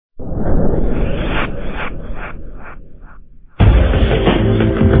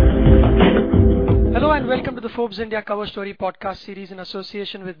Hello and welcome to the Forbes India Cover Story podcast series in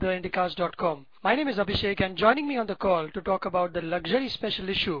association with theindicast.com. My name is Abhishek and joining me on the call to talk about the luxury special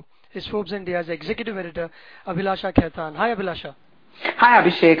issue is Forbes India's Executive Editor, Abhilasha Khaitan. Hi Abhilasha. Hi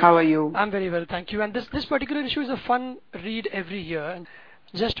Abhishek, how are you? I'm very well, thank you. And this particular issue is a fun read every year. And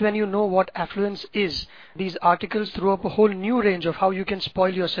just when you know what affluence is, these articles throw up a whole new range of how you can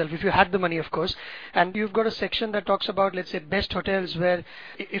spoil yourself, if you had the money, of course. And you've got a section that talks about, let's say, best hotels, where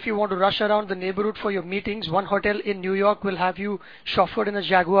if you want to rush around the neighborhood for your meetings, one hotel in New York will have you chauffeured in a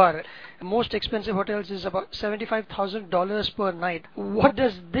Jaguar. Most expensive hotels is about $75,000 per night. What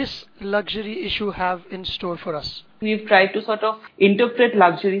does this luxury issue have in store for us? We've tried to sort of interpret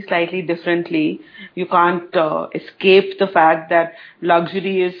luxury slightly differently. You can't escape the fact that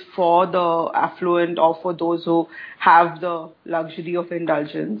luxury is for the affluent or for those who have the luxury of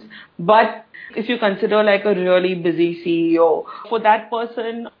indulgence. But if you consider like a really busy CEO, for that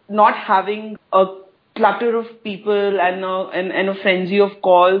person, not having a clutter of people and a frenzy of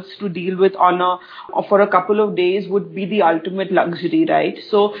calls to deal with for a couple of days would be the ultimate luxury, right?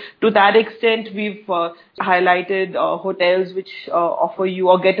 So to that extent, we've highlighted hotels which offer you,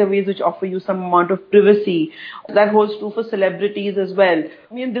 or getaways which offer you some amount of privacy. That holds true for celebrities as well.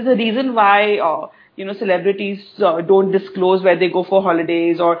 I mean, there's a reason why celebrities don't disclose where they go for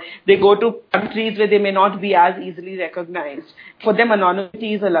holidays, or they go to countries where they may not be as easily recognized. For them,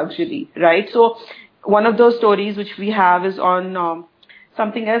 anonymity is a luxury, right? So one of those stories which we have is on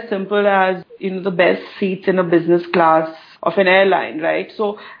something as simple as, the best seats in a business class of an airline, right?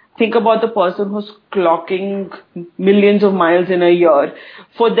 So think about the person who's clocking millions of miles in a year.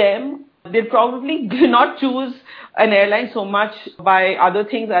 For them, they'll probably not choose an airline so much by other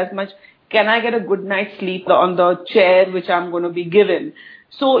things as much, can I get a good night's sleep on the chair which I'm going to be given?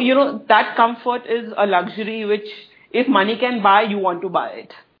 So, that comfort is a luxury which, if money can buy, you want to buy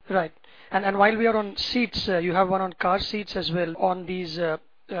it. Right. And while we are on seats, you have one on car seats as well. On these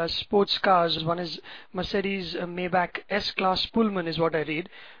sports cars, one is Mercedes Maybach S-Class Pullman is what I read,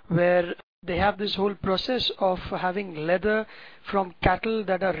 where they have this whole process of having leather from cattle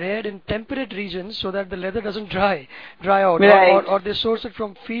that are reared in temperate regions so that the leather doesn't dry out. Right. Or they source it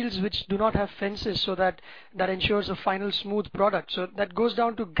from fields which do not have fences, so that ensures a final smooth product. So that goes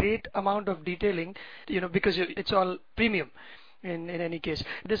down to great amount of detailing, because it's all premium. In any case,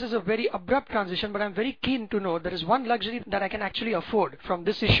 this is a very abrupt transition, but I'm very keen to know there is one luxury that I can actually afford from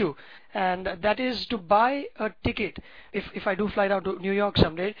this issue, and that is to buy a ticket, if I do fly down to New York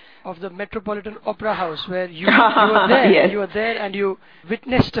someday, of the Metropolitan Opera House, where you were there. Yes. You were there and you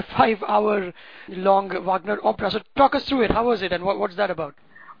witnessed a 5-hour long Wagner opera. So talk us through it. How was it, and what's that about?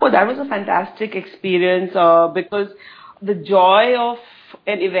 Oh, that was a fantastic experience because the joy of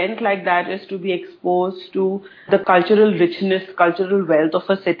an event like that is to be exposed to the cultural richness, cultural wealth of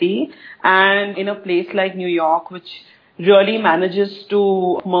a city, and in a place like New York, which really manages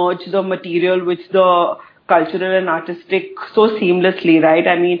to merge the material with the cultural and artistic so seamlessly, right?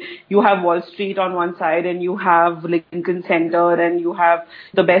 I mean, you have Wall Street on one side, and you have Lincoln Center, and you have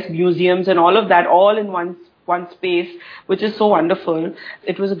the best museums and all of that all in one space, which is so wonderful.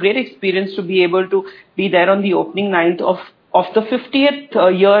 It was a great experience to be able to be there on the opening night of the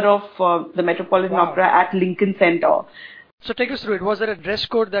 50th year of the Metropolitan Opera at Lincoln Center. So take us through it. Was there a dress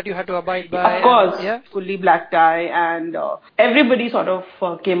code that you had to abide by? Of course, yeah? Fully black tie, and everybody sort of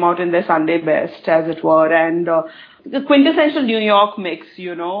came out in their Sunday best, as it were, and the quintessential New York mix,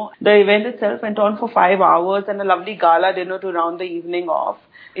 The event itself went on for 5 hours, and a lovely gala dinner to round the evening off.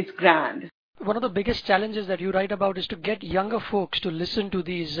 It's grand. One of the biggest challenges that you write about is to get younger folks to listen to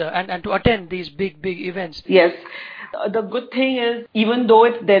these and to attend these big events. Yes. The good thing is, even though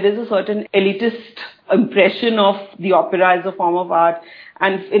there is a certain elitist impression of the opera as a form of art,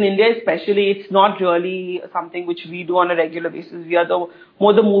 and in India especially, it's not really something which we do on a regular basis. We are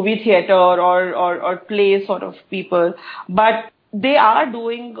more the movie theatre or play sort of people. But they are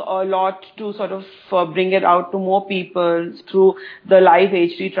doing a lot to sort of bring it out to more people through the live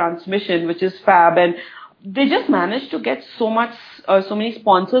HD transmission, which is fab. And they just managed to get so many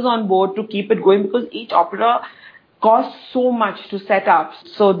sponsors on board to keep it going, because each opera costs so much to set up.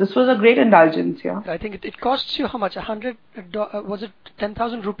 So this was a great indulgence, yeah. I think it costs you how much? Was it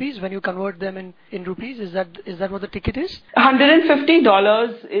 10,000 rupees when you convert them in rupees? Is that what the ticket is?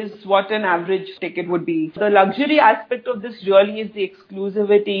 $150 is what an average ticket would be. The luxury aspect of this really is the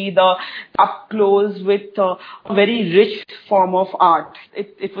exclusivity, the up close with a very rich form of art.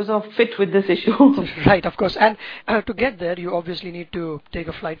 It was a fit with this issue. Right, of course. And to get there, you obviously need to take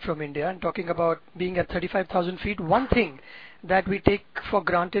a flight from India. And talking about being at 35,000 feet, one thing that we take for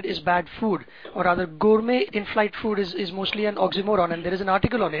granted is bad food, or rather gourmet in-flight food is mostly an oxymoron, and there is an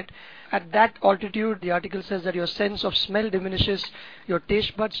article on it. At that altitude, the article says that your sense of smell diminishes, your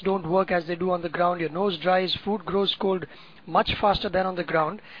taste buds don't work as they do on the ground, your nose dries, food grows cold much faster than on the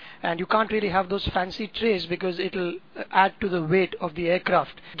ground, and you can't really have those fancy trays because it'll add to the weight of the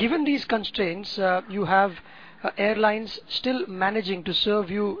aircraft. Given these constraints, you have airlines still managing to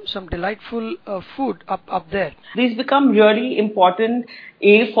serve you some delightful food up there. These become really important,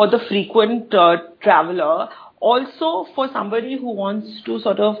 for the frequent traveler. Also, for somebody who wants to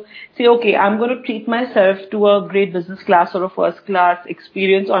sort of say, okay, I'm going to treat myself to a great business class or a first class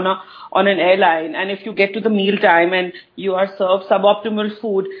experience on an airline. And if you get to the meal time and you are served suboptimal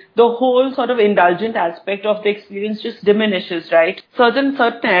food, the whole sort of indulgent aspect of the experience just diminishes, right? Certain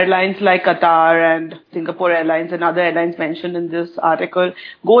airlines like Qatar and Singapore Airlines and other airlines mentioned in this article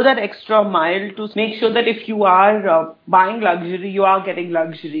go that extra mile to make sure that if you are buying luxury, you are getting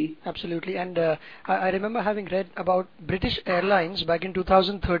luxury. Absolutely. And I remember having read about British Airlines back in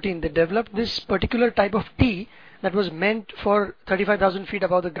 2013. They developed this particular type of tea that was meant for 35,000 feet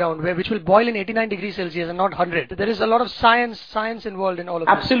above the ground, which will boil in 89 degrees Celsius and not 100. There is a lot of science involved in all of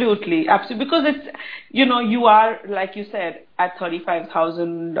this. Absolutely, because it's, you are, like you said, at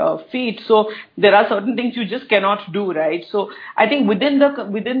 35,000 feet. So there are certain things you just cannot do, right? So I think within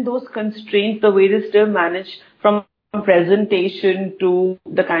those constraints, the way they still manage from presentation to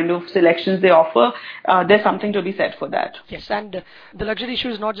the kind of selections they offer, there's something to be said for that. Yes, and the luxury issue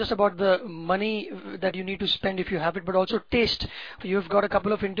is not just about the money that you need to spend if you have it, but also taste. You've got a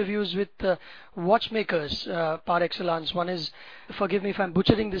couple of interviews with watchmakers par excellence. One is, forgive me if I'm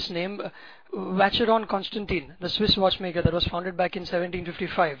butchering this name, Vacheron Constantin, the Swiss watchmaker that was founded back in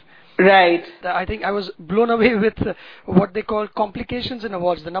 1755. Right. I think I was blown away with what they call complications in a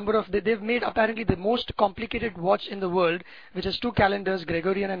watch. The number of, they've made apparently the most complicated watch in the world, which has two calendars,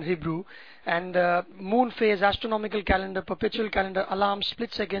 Gregorian and Hebrew, and moon phase, astronomical calendar, perpetual calendar, alarm,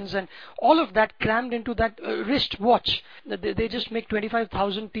 split seconds, and all of that crammed into that wrist watch. They just make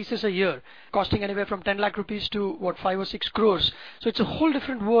 25,000 pieces a year, costing anywhere from 10 lakh rupees to 5 or 6 crores. So it's a whole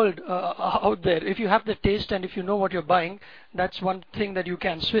different world out there. If you have the taste and if you know what you're buying, that's one thing that you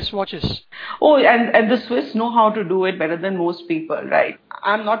can. Swiss watches. Oh, and the Swiss know how to do it better than most people, right?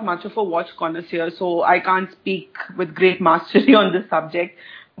 I'm not much of a watch connoisseur, so I can't speak with great mastery on this subject.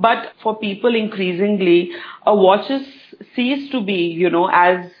 But for people increasingly, watches cease to be,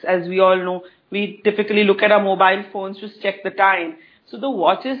 as we all know, we typically look at our mobile phones to check the time. So the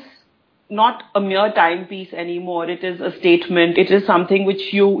watch is not a mere timepiece anymore. It is a statement. It is something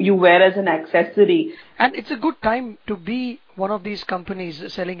which you wear as an accessory. And it's a good time to be one of these companies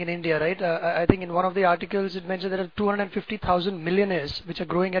selling in India, right? I think in one of the articles it mentioned there are 250,000 millionaires which are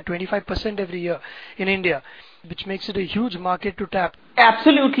growing at 25% every year in India, which makes it a huge market to tap.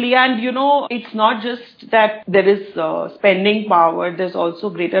 Absolutely. And, it's not just that there is spending power. There's also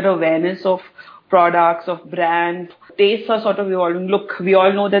greater awareness of products, of brands. Tastes are sort of evolving. Look, we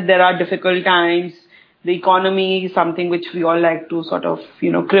all know that there are difficult times. The economy is something which we all like to sort of,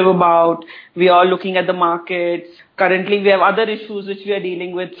 crib about. We are looking at the markets. Currently, we have other issues which we are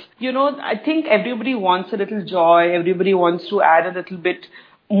dealing with. I think everybody wants a little joy. Everybody wants to add a little bit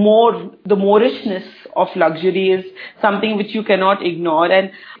more. The moorishness of luxury is something which you cannot ignore.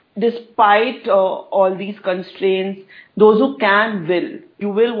 And despite all these constraints, those who can will. You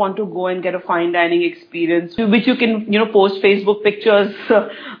will want to go and get a fine dining experience, which you can, post Facebook pictures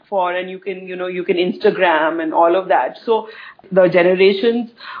for, and you can Instagram and all of that. So the generations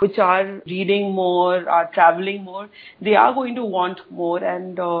which are reading more, are traveling more, they are going to want more.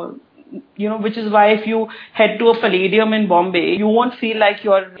 And which is why if you head to a Palladium in Bombay, you won't feel like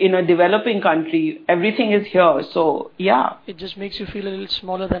you're in a developing country. Everything is here. So, yeah. It just makes you feel a little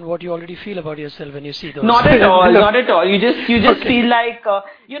smaller than what you already feel about yourself when you see those. Not at all. Not at all. You just okay. Feel like,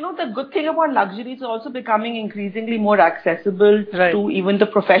 the good thing about luxury is also becoming increasingly more accessible to even the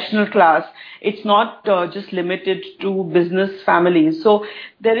professional class. It's not just limited to business families. So,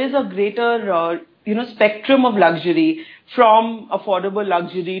 there is a greater spectrum of luxury, from affordable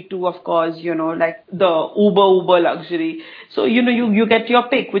luxury to, of course, like the uber luxury. So, you get your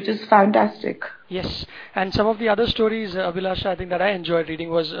pick, which is fantastic. Yes. And some of the other stories, Abhilasha, I think that I enjoyed reading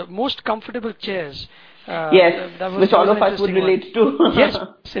was most comfortable chairs. Yes, which all of us would relate to. Yes,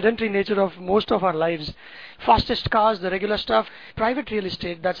 sedentary nature of most of our lives. fastest cars, the regular stuff, private real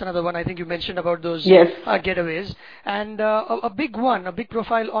estate. That's another one. I think you mentioned about those Yes. getaways. And a big one, a big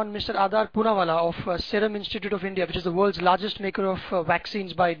profile on Mr. Adar Poonawalla of Serum Institute of India, which is the world's largest maker of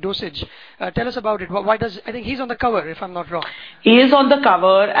vaccines by dosage. Tell us about it. Why does I think he's on the cover, if I'm not wrong. He is on the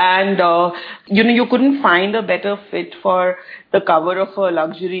cover, and you couldn't find a better fit for the cover of a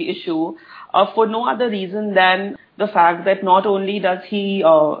luxury issue for no other reason than the fact that not only does he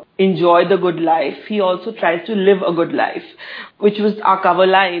enjoy the good life, he also tries to live a good life, which was our cover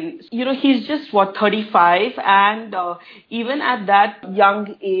line. He's just 35, and even at that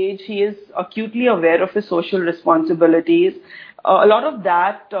young age, he is acutely aware of his social responsibilities. A lot of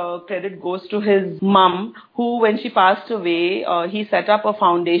that credit goes to his mum, who, when she passed away, he set up a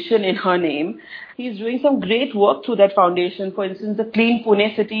foundation in her name. He's doing some great work through that foundation. For instance, the Clean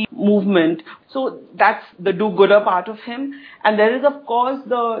Pune City movement. So that's the do-gooder part of him. And there is, of course,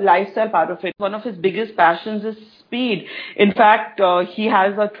 the lifestyle part of it. One of his biggest passions is speed. In fact, he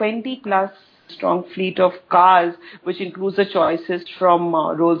has a 20-plus strong fleet of cars, which includes the choices from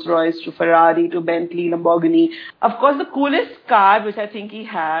Rolls-Royce to Ferrari to Bentley, Lamborghini. Of course, the coolest car, which I think he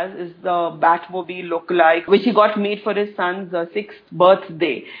has, is the Batmobile lookalike, which he got made for his son's 6th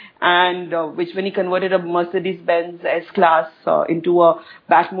birthday, and which when he converted a Mercedes-Benz S-Class into a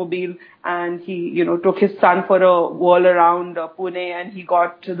Batmobile, and he, took his son for a whirl around Pune, and he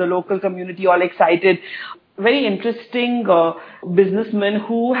got the local community all excited. Very interesting businessman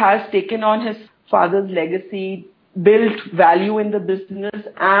who has taken on his father's legacy, built value in the business,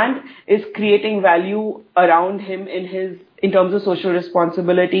 and is creating value around him in terms of social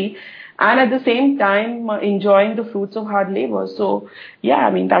responsibility, and at the same time enjoying the fruits of hard labor. So,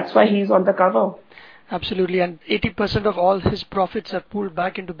 that's why he's on the cover. Absolutely, and 80% of all his profits are pulled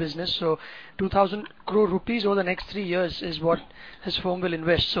back into business. So 2,000 crore rupees over the next 3 years is what his firm will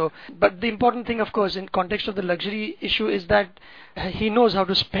invest. So, but the important thing, of course, in context of the luxury issue is that he knows how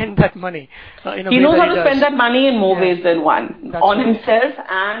to spend that money. He knows how to spend that money in more ways than one, on right. himself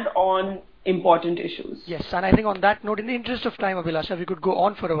and on important issues. Yes, and I think on that note, in the interest of time, Abhilasha, we could go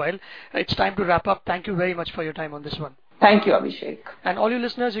on for a while. It's time to wrap up. Thank you very much for your time on this one. Thank you, Abhishek. And all you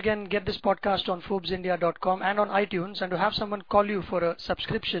listeners, you can get this podcast on ForbesIndia.com and on iTunes. And to have someone call you for a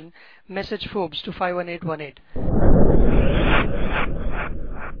subscription, message Forbes to 51818.